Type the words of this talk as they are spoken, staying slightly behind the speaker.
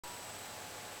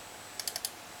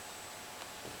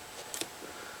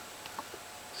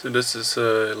So this is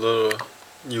a little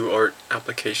uart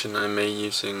application I made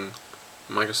using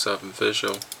Microsoft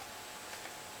Visual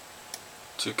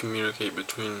to communicate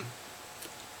between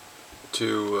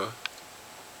two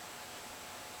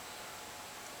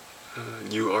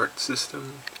uart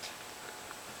system.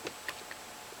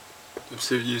 I'm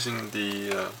still using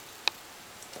the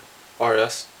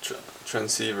RS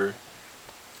transceiver,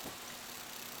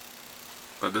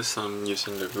 but this time I'm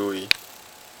using the GUI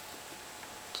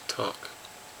to talk.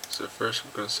 So first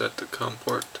we're going to set the COM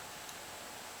port,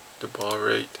 the baud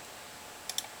rate,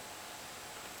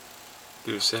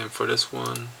 do the same for this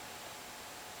one,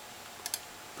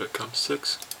 but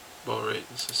COM6, baud rate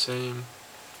is the same,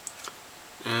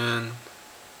 and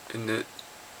in it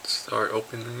start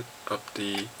opening up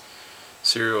the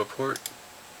serial port.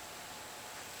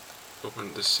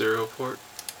 Open the serial port.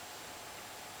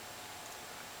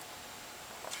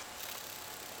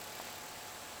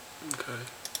 Okay.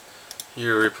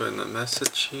 Here we put in a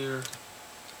message here.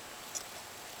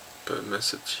 Put a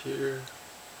message here.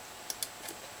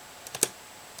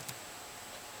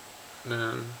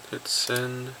 Then hit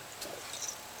send.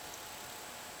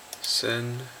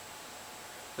 Send.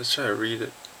 Let's try to read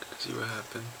it. See what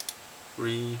happened.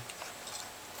 Read.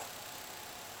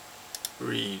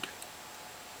 Read.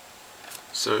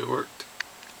 So it worked.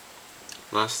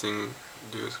 Last thing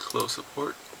to do is close the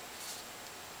port.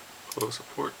 Close the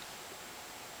port.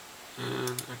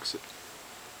 And exit.